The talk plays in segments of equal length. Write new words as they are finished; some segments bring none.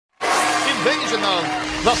invasion of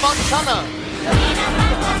the Fantanas.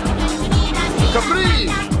 Capri,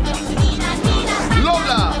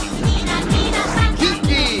 Lola,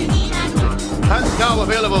 Kiki, and now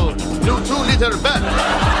available, new 2-liter bag.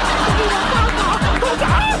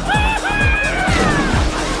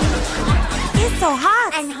 It's so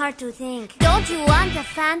hot and hard to think. Don't you want a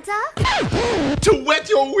Fanta? To wet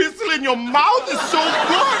your whistle in your mouth is so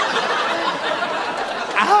good.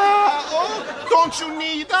 Oh, don't you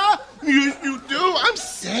need her? You do. I'm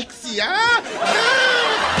sexy, huh?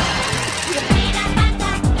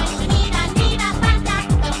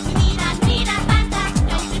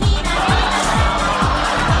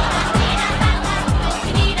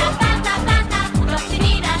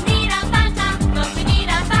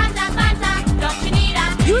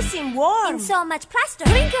 You seem warm. In so much plaster.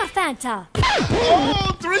 Drink your Fanta.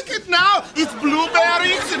 Oh, drink it now. It's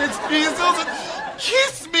blueberries and it's measles. And...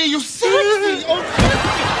 Kiss me, you sexy. Oh, kiss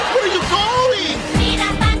me. Where are you going?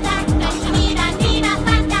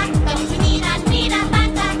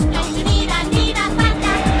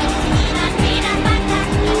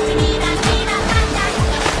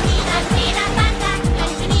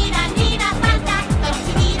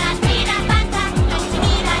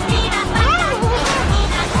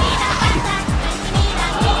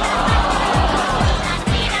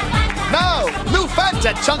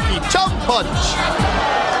 Fanta Chunky Chum Punch.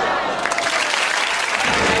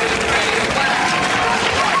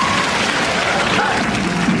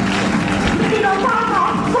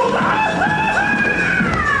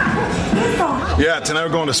 Yeah, tonight we're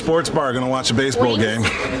going to sports bar, gonna watch a baseball game.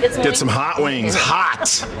 Get some hot wings,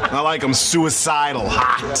 hot. I like them suicidal,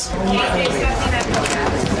 hot.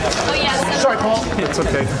 Sorry, Paul. It's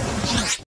okay.